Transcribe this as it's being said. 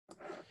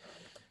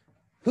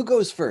Who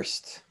goes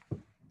first?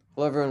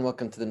 Hello, everyone.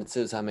 Welcome to the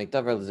Netziv's Hamek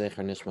Davar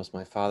L'Zecher Nishmas.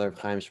 My father,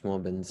 Chaim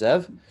Shmuel ben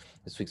Zev.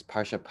 This week's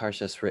Parsha,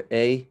 Parshas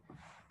Re'eh,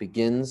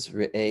 begins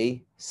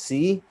Re'eh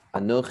Si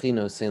Anochi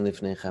Nosein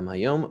Lifnechem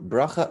Hayom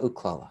Bracha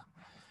Uklala.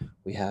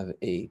 We have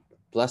a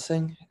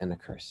blessing and a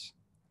curse.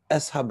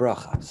 Es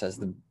habracha, says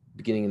the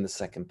beginning in the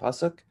second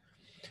pasuk.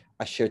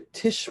 Asher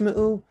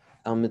tishmeu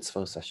al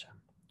mitzvos Hashem.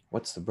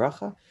 What's the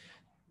bracha?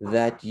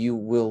 That you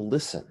will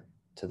listen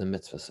to the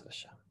mitzvahs of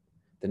Hashem.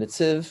 The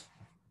Netziv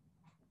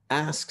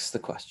asks the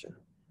question,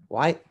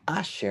 why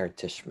asher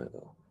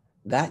tishmeu?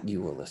 That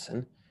you will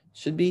listen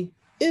should be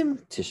im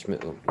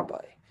tishmeu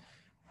by.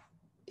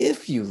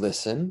 If you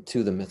listen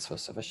to the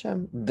mitzvahs of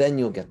Hashem, then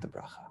you'll get the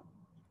bracha.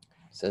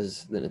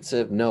 Says the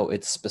Netziv, no,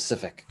 it's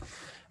specific.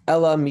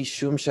 Ela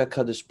mishum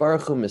shakadosh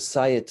baruch hu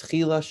mesayeh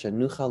tchila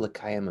shenucha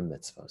lekayem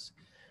mitzvos.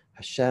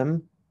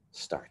 Hashem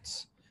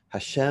starts.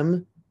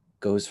 Hashem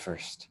goes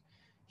first.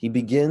 He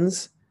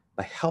begins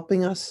by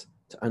helping us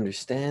to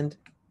understand,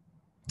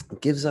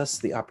 gives us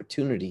the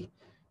opportunity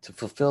to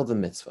fulfill the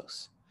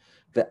mitzvos.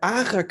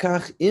 Ve'achar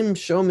kach im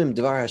shomim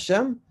dvar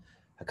Hashem,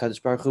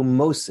 HaKadosh Baruch Hu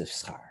mosif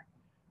schar.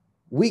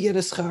 We get a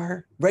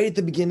schar right at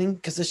the beginning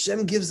because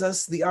Hashem gives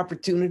us the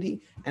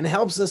opportunity and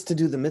helps us to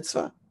do the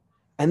mitzvah.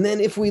 And then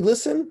if we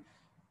listen,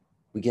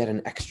 we get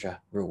an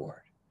extra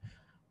reward.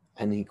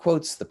 And he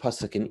quotes the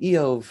pasuk in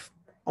Eov,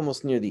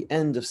 almost near the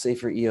end of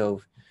Sefer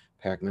Eov,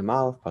 Parak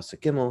Memal, pasuk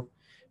Gimel,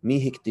 Mi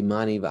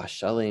hikdimani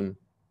v'ashalim.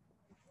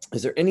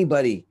 Is there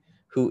anybody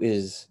who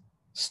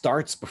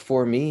starts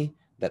before me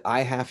that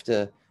I have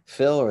to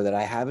fill or that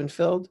I haven't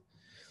filled?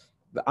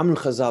 But Amr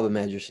Chazal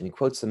Medrash, and he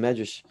quotes the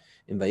Medrash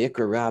in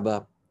Vayikra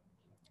Rabbah,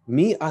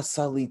 Mi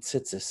asali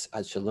tzitzis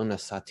ad shalom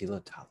nasati lo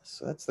talis.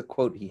 So that's the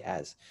quote he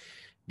has.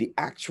 The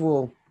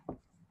actual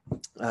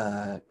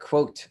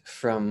quote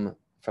from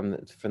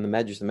the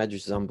Medrash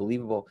is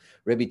unbelievable.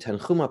 Rabbi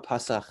Tanchuma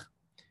Pasach,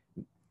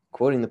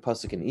 quoting the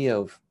pasuk in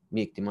Eov,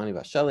 Mi hikdimani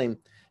v'ashalim,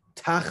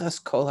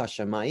 tachas kol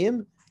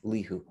hashamayim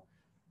lihu.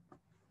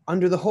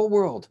 Under the whole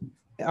world,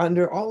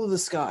 under all of the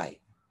sky,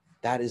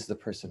 that is the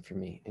person for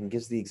me. And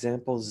gives the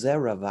example,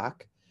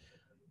 Zeravak,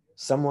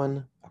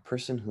 a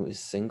person who is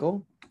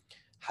single,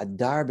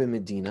 Hadar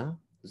b'Medina,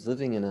 who's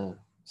living in a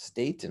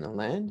state, in a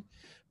land,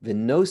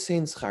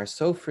 V'nosein schar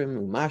sofrim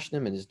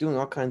umashnim, and is doing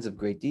all kinds of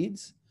great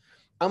deeds.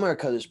 Amar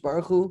Kadosh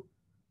Baruch Hu,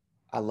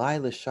 alai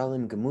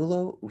l'shalim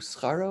gemulo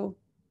uscharo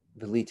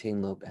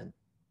v'litein lo ben.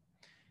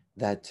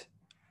 That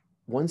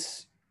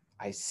once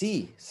I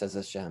see, says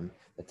Hashem,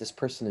 that this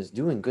person is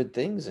doing good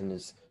things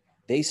and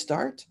they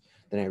start,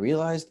 then I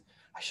realized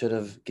I should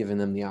have given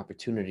them the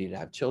opportunity to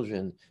have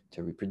children,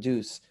 to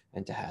reproduce,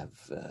 and to have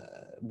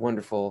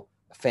wonderful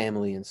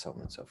family, and so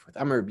on and so forth.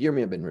 Amar Rabbi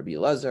Yirmiyah ben Rabbi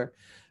Elazar,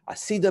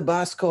 Asida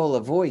Baskol, a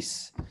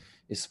voice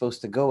is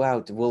supposed to go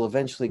out, will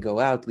eventually go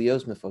out,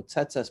 Lios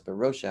mefotzetzes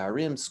berosha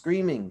harim,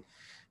 screaming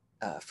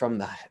from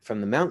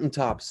the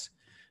mountaintops,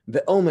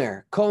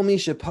 Ve'omer, kol mi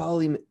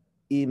shepalim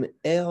im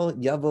el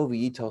yavo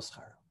v'yitol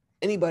scharo.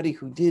 Anybody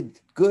who did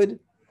good,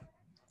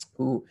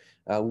 who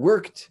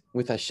worked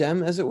with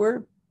Hashem, as it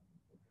were,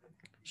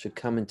 should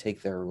come and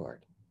take their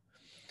reward.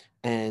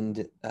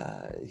 And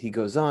he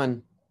goes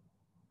on,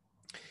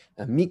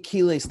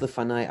 Mikiles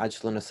lefanai ad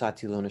shelo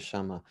nasati lo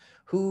neshama.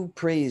 Who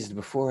praised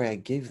before I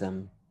gave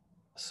them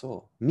a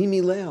soul? Mimi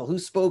leil, who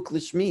spoke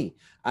lishmi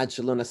ad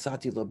shelo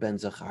nasati lo ben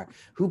zachar.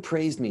 Who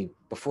praised me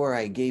before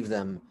I gave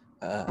them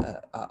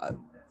a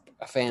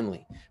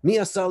family? Mi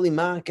asali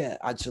ma'aka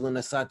ad shelo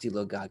nasati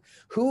lo gag.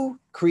 Who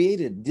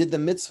did the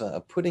mitzvah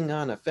of putting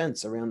on a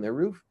fence around their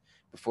roof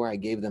before I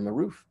gave them a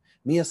roof?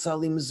 Mi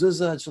asali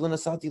mezuzah ad shelo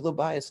nasati lo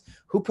bayis.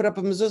 Who put up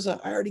a mezuzah?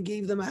 I already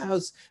gave them a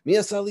house. Mi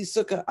asali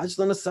sukkah ad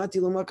shelo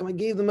nasati lo makam. I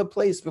gave them a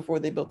place before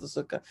they built the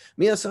sukkah.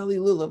 Mi asali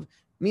lulav.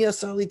 Mi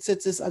asali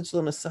tzitzis ad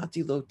shelo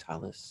nasati lo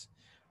talis.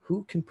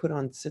 Who can put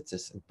on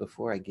tzitzis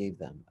before I gave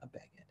them a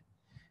beged?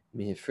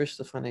 Mi hifrish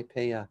lefanei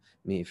peya,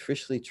 mi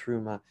hifrish li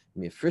truma,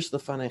 mi hifrish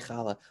lefanei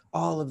chala.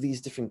 All of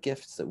these different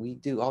gifts that we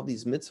do, all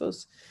these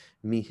mitzvos,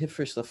 mi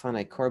hifrish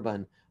lefanei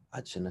korban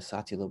ad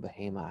shenasati lo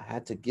behema. I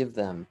had to give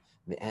them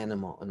the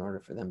animal in order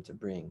for them to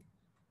bring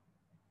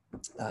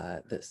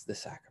the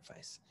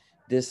sacrifice.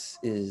 This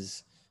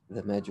is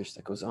the medrash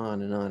that goes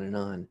on and on and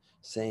on,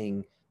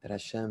 saying that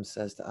Hashem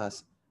says to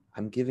us,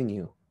 I'm giving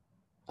you,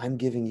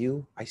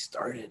 I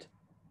started.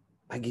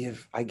 I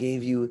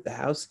gave you the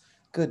house,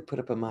 good, put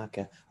up a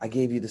makkah. I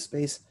gave you the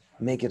space,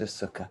 make it a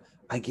sukkah.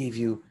 I gave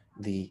you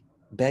the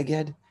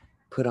beged,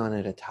 put on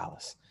it a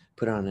talis,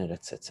 put on it a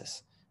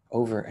tzitzis.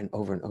 Over and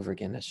over and over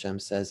again, Hashem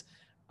says,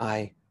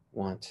 I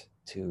want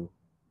to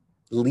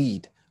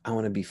lead. I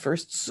want to be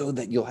first so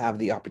that you'll have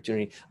the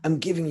opportunity. I'm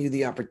giving you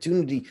the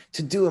opportunity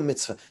to do a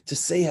mitzvah, to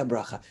say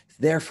habracha.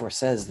 Therefore,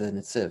 says the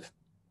Netziv,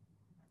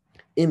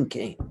 Im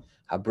kain,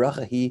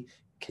 habracha hi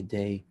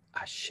kedei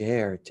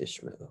asher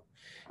tishmeu.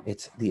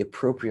 It's the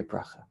appropriate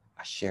bracha,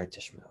 asher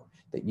tishmeu,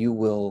 that you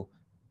will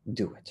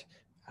do it.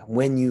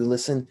 When you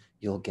listen,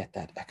 you'll get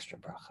that extra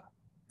bracha.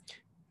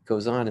 It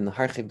goes on in the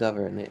Harchiv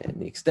Davar, in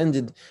the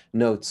extended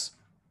notes,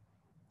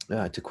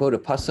 to quote a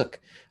pasuk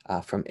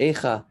from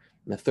Eicha,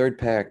 In the third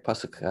parak,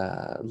 pasuk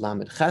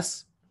lamed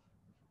ches,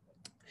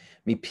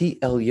 mipi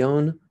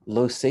elyon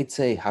lo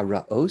setze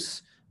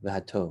haraos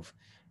v'hatov.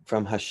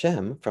 From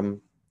Hashem,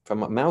 from a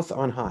mouth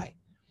on high,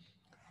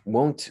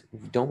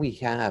 don't we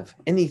have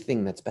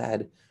anything that's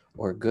bad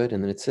or good?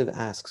 And the Netziv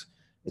asks,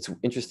 it's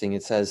interesting,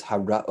 it says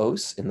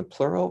haraos in the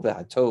plural,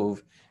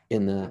 v'hatov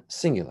in the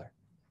singular.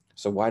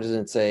 So why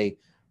doesn't it say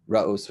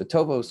raos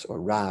v'tovos or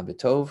ra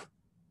v'tov?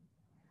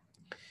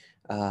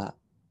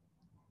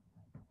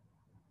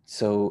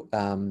 So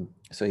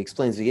he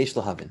explains v'yesh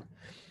lahavin.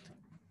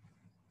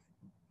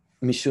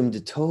 Mishum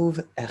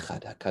detov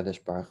echad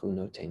hakadosh baruch hu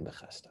notein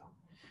b'chasto.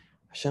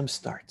 Hashem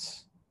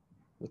starts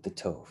with the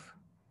tov,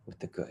 with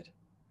the good.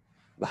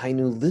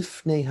 V'hainu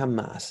lifnei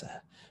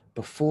hamasa,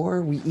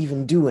 before we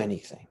even do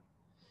anything.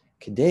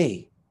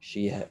 Kedei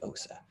sheyeh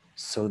osa,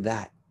 so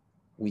that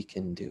we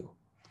can do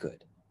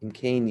good. In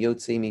kain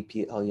yotzei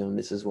mipi elyon,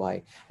 this is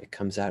why it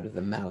comes out of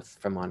the mouth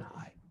from on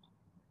high.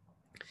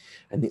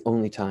 And the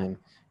only time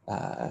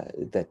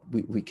that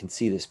we can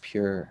see this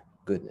pure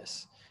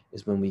goodness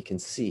is when we can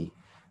see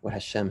what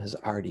Hashem has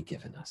already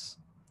given us.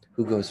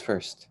 Who goes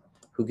first?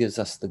 Who gives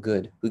us the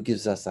good? Who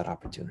gives us that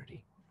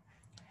opportunity?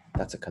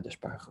 That's a Kadosh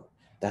Baruch Hu.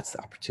 That's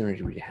the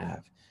opportunity we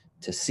have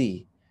to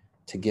see,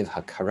 to give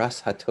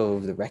hakaras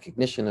hatov, the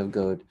recognition of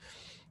good,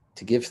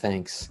 to give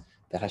thanks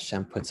that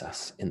Hashem puts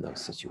us in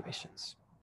those situations.